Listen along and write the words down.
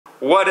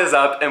What is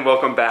up and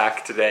welcome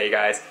back today,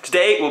 guys.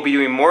 Today we'll be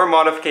doing more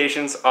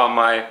modifications on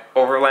my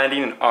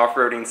overlanding and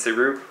off-roading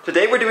Subaru.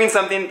 Today we're doing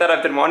something that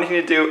I've been wanting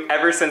to do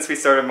ever since we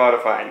started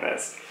modifying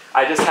this.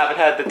 I just haven't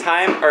had the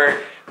time or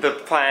the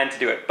plan to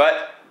do it,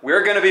 but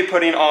we're going to be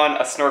putting on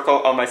a snorkel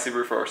on my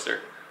Subaru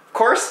Forester. Of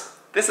course,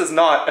 this is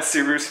not a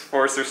Subaru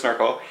Forester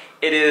snorkel.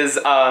 It is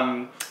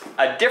a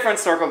different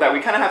snorkel that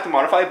we kind of have to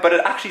modify, but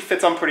it actually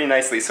fits on pretty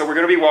nicely. So we're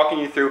going to be walking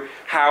you through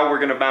how we're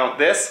going to mount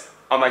this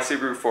on my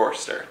Subaru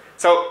Forester.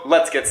 So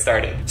let's get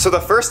started. So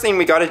the first thing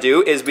we gotta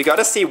do is we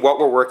gotta see what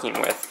we're working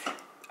with.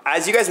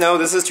 As you guys know,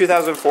 this is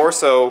 2004,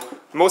 so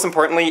most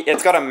importantly,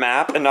 it's got a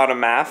map and not a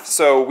MAF,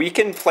 so we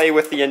can play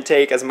with the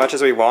intake as much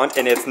as we want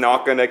and it's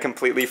not gonna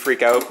completely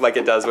freak out like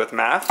it does with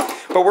MAF.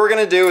 But what we're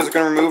gonna do is we're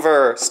gonna remove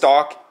our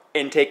stock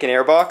intake and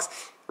airbox,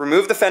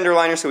 remove the fender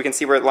liner so we can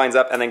see where it lines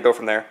up and then go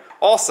from there.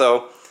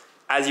 Also,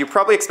 as you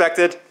probably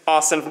expected,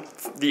 Austin,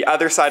 the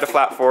other side of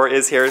flat 4,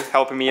 is here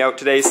helping me out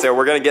today, so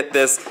we're gonna get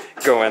this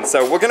going.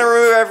 So we're gonna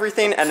remove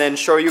everything and then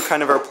show you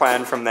kind of our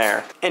plan from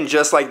there. And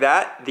just like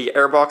that, the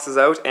airbox is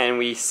out and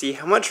we see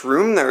how much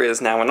room there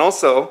is now. And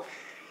also,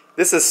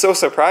 this is so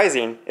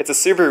surprising. It's a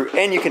Subaru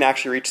and you can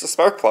actually reach the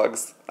spark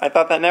plugs. I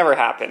thought that never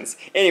happens.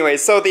 Anyway,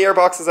 so the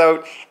airbox is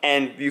out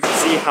and you can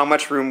see how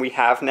much room we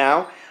have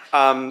now.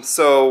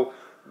 So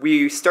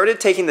we started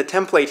taking the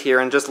template here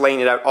and just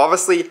laying it out.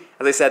 Obviously,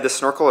 as I said, the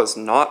snorkel is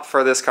not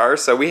for this car,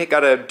 so we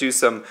gotta do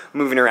some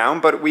moving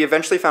around, but we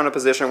eventually found a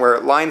position where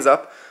it lines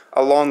up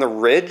along the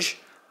ridge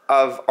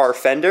of our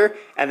fender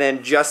and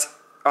then just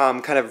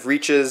kind of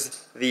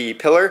reaches the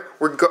pillar.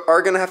 We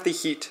are gonna have to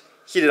heat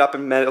it up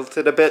and melt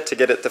it a bit to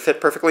get it to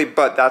fit perfectly,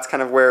 but that's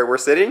kind of where we're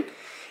sitting.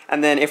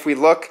 And then if we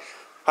look,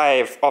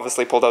 I've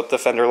obviously pulled out the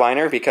fender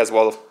liner because,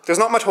 well, there's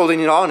not much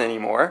holding it on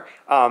anymore.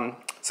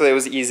 So it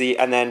was easy,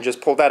 and then just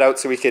pulled that out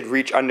so we could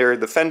reach under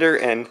the fender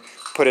and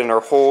put in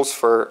our holes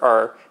for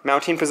our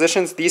mounting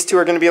positions. These two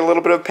are going to be a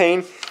little bit of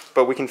pain,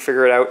 but we can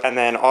figure it out. And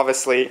then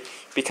obviously,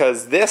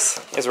 because this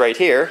is right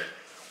here,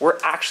 we're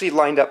actually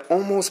lined up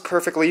almost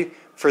perfectly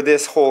for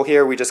this hole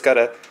here. We just got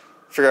to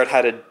figure out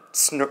how to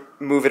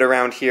move it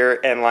around here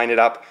and line it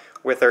up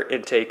with our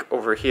intake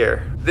over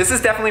here. This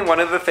is definitely one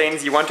of the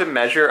things you want to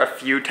measure a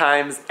few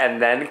times and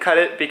then cut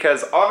it,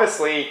 because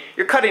obviously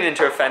you're cutting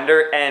into a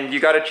fender and you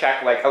got to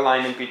check like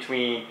alignment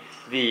between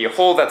the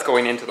hole that's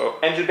going into the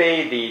engine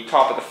bay, the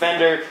top of the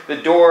fender, the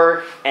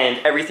door, and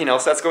everything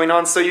else that's going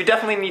on. So you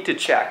definitely need to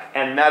check,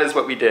 and that is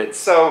what we did.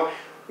 So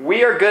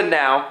we are good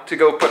now to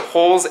go put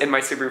holes in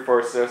my Subaru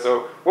Forester.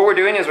 So what we're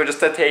doing is we're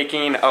just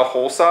taking a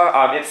hole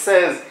saw. It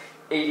says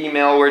 80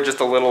 mil, we're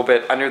just a little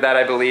bit under that,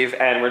 I believe,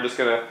 and we're just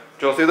gonna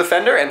drill through the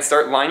fender and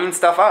start lining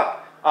stuff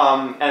up.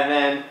 And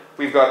then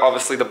we've got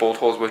obviously the bolt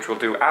holes, which we'll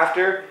do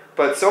after,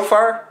 but so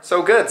far,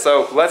 so good.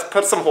 So let's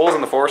put some holes in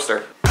the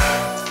Forester.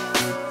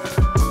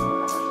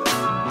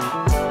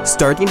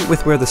 Starting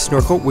with where the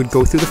snorkel would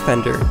go through the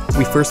fender,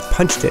 we first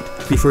punched it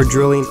before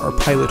drilling our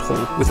pilot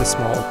hole with a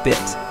small bit.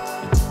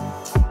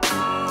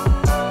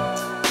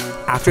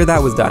 After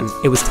that was done,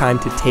 it was time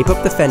to tape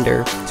up the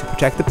fender to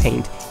protect the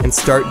paint and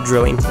start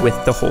drilling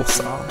with the hole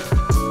saw.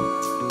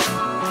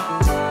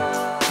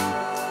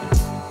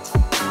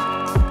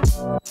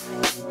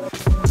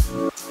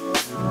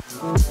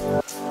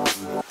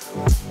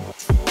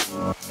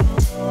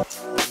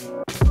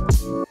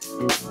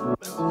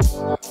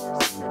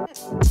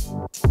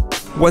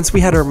 Once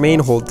we had our main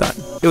hole done,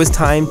 it was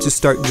time to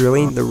start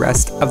drilling the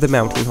rest of the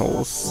mounting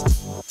holes.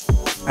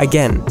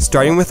 Again,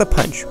 starting with a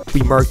punch,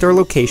 we marked our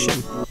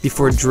location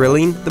before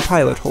drilling the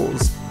pilot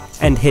holes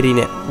and hitting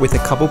it with a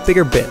couple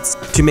bigger bits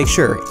to make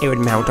sure it would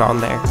mount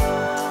on there.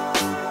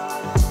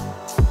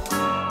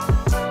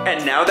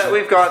 And now that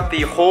we've got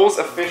the holes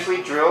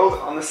officially drilled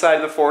on the side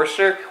of the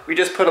Forester, we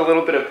just put a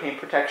little bit of paint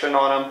protection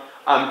on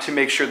them to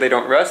make sure they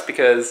don't rust,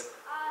 because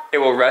it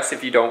will rust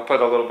if you don't put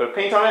a little bit of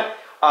paint on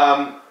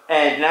it.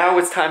 And now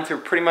it's time to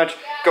pretty much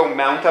go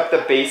mount up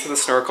the base of the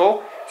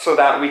snorkel so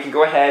that we can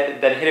go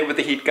ahead, then hit it with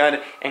the heat gun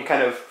and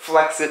kind of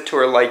flex it to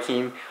our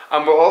liking.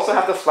 We'll also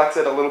have to flex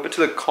it a little bit to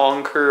the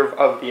Kong curve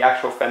of the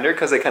actual fender,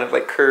 because it kind of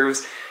like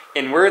curves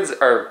inwards,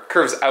 or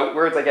curves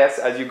outwards, I guess,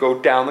 as you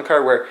go down the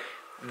car, where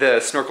the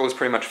snorkel is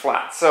pretty much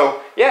flat.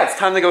 So yeah, it's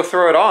time to go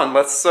throw it on.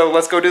 Let's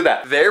go do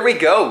that. There we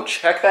go,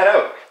 check that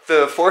out.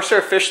 The Forester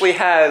officially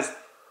has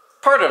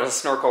part of a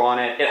snorkel on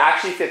it. It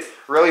actually fits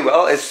really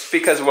well. It's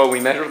because, well,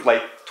 we measured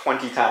like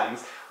 20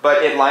 times,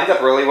 but it lines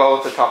up really well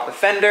with the top of the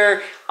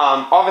fender.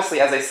 Obviously,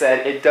 as I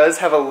said, it does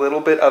have a little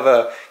bit of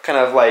a kind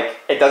of like,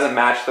 it doesn't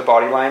match the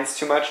body lines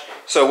too much.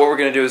 So what we're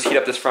gonna do is heat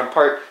up this front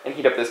part and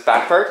heat up this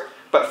back part.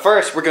 But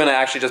first, we're gonna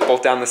actually just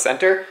bolt down the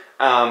center,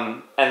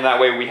 and that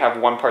way we have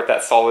one part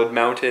that's solid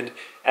mounted.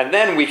 And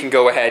then we can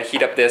go ahead,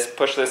 heat up this,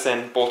 push this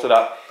in, bolt it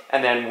up,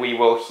 and then we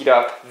will heat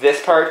up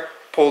this part,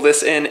 pull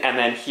this in, and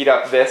then heat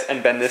up this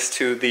and bend this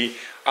to the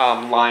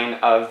line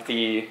of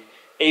the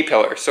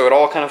A-pillar. So it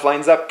all kind of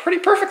lines up pretty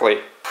perfectly.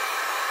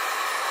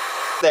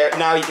 There,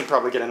 now you can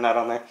probably get a nut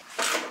on there.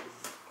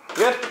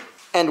 Good.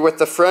 And with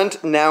the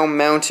front now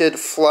mounted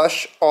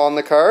flush on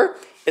the car,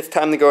 it's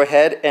time to go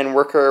ahead and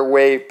work our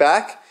way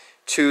back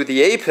to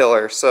the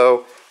A-pillar.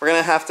 So we're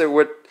gonna have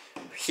to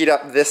heat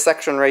up this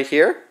section right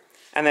here,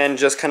 and then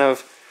just kind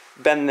of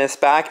bend this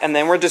back, and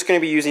then we're just gonna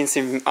be using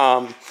some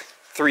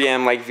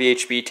 3M like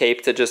VHB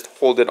tape to just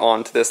hold it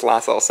on to this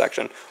last little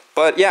section.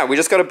 But yeah, we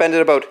just gotta bend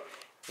it about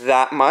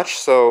that much,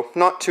 so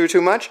not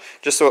too much,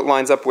 just so it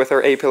lines up with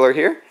our A-pillar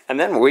here, and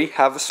then we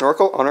have a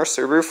snorkel on our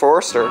Subaru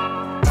Forester.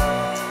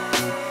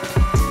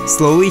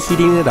 Slowly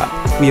heating it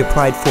up, we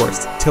applied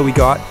force till we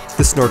got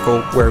the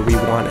snorkel where we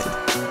wanted.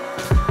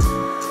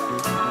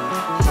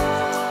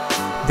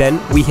 Then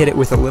we hit it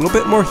with a little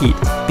bit more heat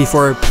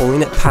before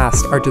pulling it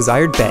past our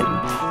desired bend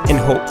in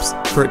hopes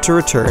for it to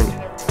return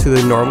to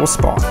the normal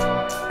spot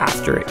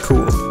after it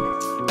cooled.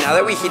 Now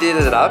that we heated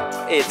it up,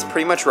 it's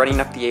pretty much running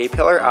up the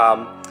A-pillar.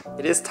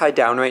 It is tied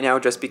down right now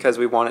just because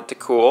we want it to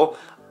cool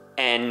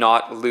and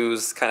not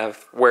lose kind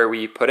of where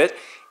we put it.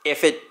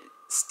 If it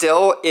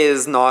still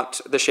is not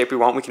the shape we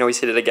want, we can always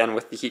hit it again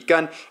with the heat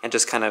gun and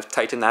just kind of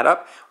tighten that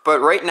up. But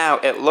right now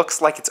it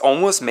looks like it's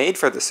almost made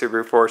for the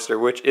Subaru Forester,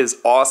 which is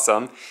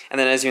awesome. And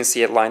then as you can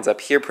see, it lines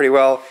up here pretty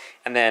well.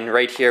 And then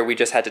right here, we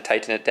just had to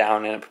tighten it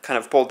down and it kind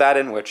of pulled that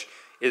in, which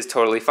is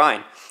totally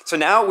fine. So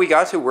now we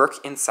got to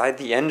work inside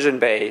the engine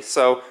bay.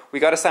 So we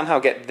got to somehow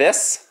get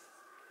this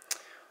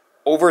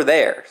over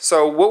there.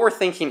 So what we're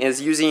thinking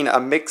is using a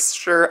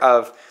mixture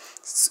of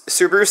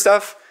Subaru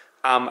stuff,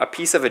 a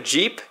piece of a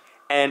Jeep,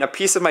 and a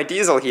piece of my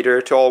diesel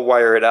heater to all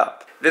wire it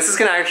up. This is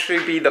gonna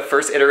actually be the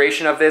first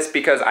iteration of this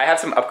because I have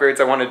some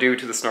upgrades I wanna do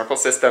to the snorkel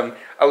system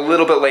a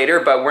little bit later,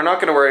 but we're not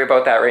gonna worry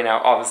about that right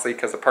now, obviously,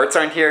 because the parts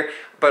aren't here,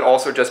 but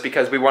also just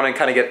because we wanna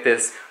kinda get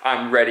this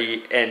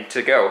ready and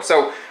to go.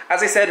 So,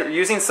 as I said,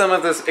 using some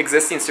of the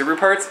existing Subaru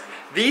parts,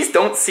 these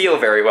don't seal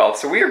very well,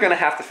 so we are gonna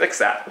have to fix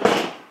that.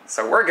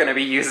 So we're gonna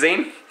be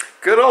using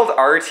good old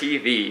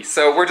RTV.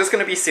 So we're just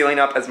gonna be sealing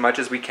up as much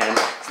as we can.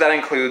 So that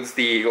includes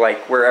the,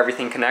 like, where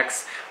everything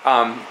connects,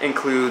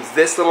 includes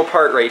this little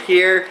part right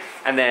here,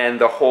 and then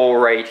the hole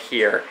right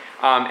here.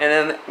 And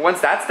then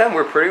once that's done,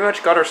 we're pretty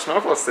much got our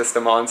snorkel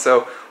system on,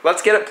 so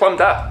let's get it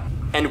plumbed up.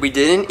 And we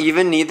didn't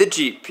even need the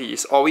Jeep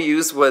piece. All we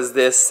used was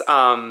this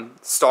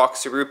stock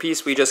Subaru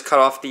piece. We just cut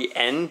off the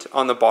end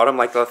on the bottom,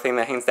 like the thing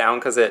that hangs down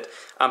because it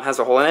has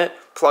a hole in it,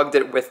 plugged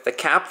it with the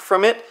cap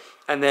from it,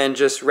 and then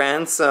just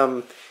ran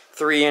some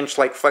 3-inch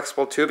like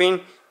flexible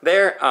tubing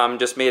there.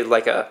 Just made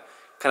like a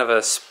kind of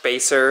a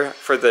spacer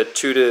for the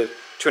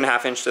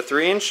 2.5 inch to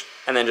 3 inch,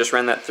 and then just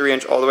ran that 3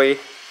 inch all the way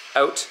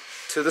out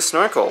to the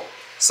snorkel.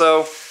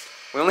 So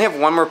we only have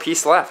one more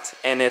piece left,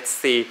 and it's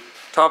the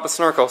top of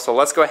snorkel, so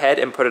let's go ahead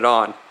and put it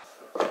on.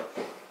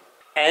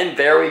 And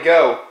there we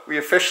go. We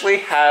officially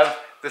have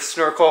the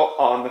snorkel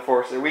on the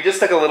Forester. We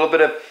just took a little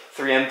bit of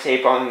 3M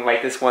tape on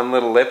like this one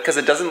little lip because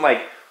it doesn't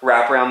like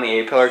wrap around the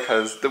A-pillar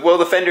because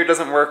the fender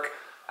doesn't work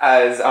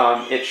as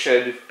it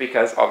should,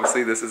 because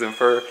obviously this isn't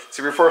for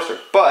Subaru Forester.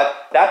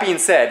 But that being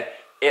said,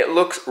 it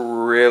looks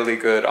really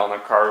good on the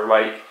car.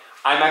 Like,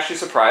 I'm actually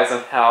surprised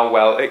on how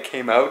well it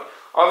came out.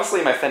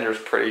 Obviously my fender's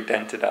pretty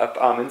dented up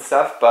and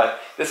stuff, but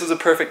this was a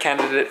perfect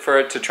candidate for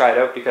it to try it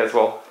out because,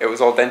 well, it was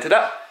all dented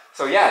up.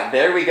 So yeah,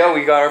 there we go.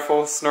 We got our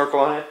full snorkel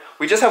on it.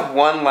 We just have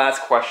one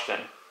last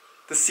question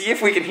to see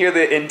if we can hear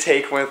the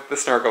intake with the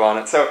snorkel on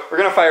it. So we're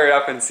gonna fire it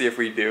up and see if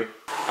we do.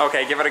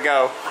 Okay, give it a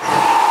go.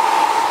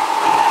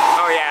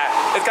 Oh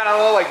yeah, it's got a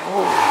little like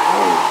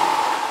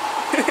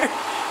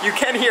you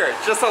can hear it,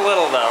 just a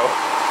little though.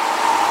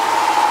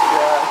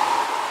 Yeah.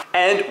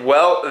 And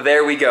well,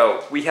 there we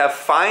go. We have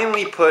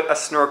finally put a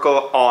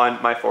snorkel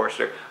on my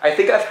Forester. I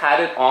think I've had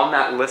it on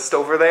that list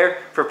over there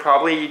for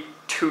probably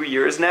 2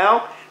 years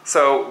now.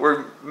 So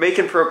we're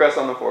making progress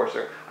on the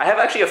Forester. I have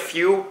actually a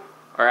few,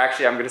 or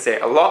actually I'm gonna say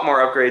a lot more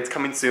upgrades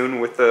coming soon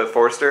with the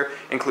Forester,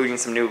 including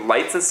some new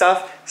lights and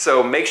stuff.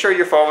 So make sure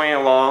you're following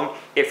along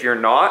if you're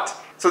not.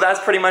 So that's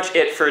pretty much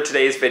it for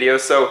today's video.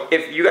 So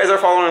if you guys are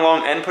following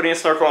along and putting a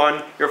snorkel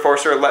on your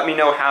Forester, let me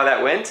know how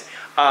that went.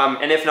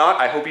 And if not,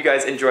 I hope you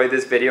guys enjoyed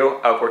this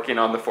video of working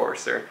on the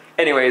Forester.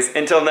 Anyways,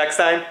 until next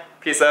time,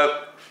 peace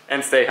out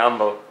and stay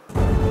humble.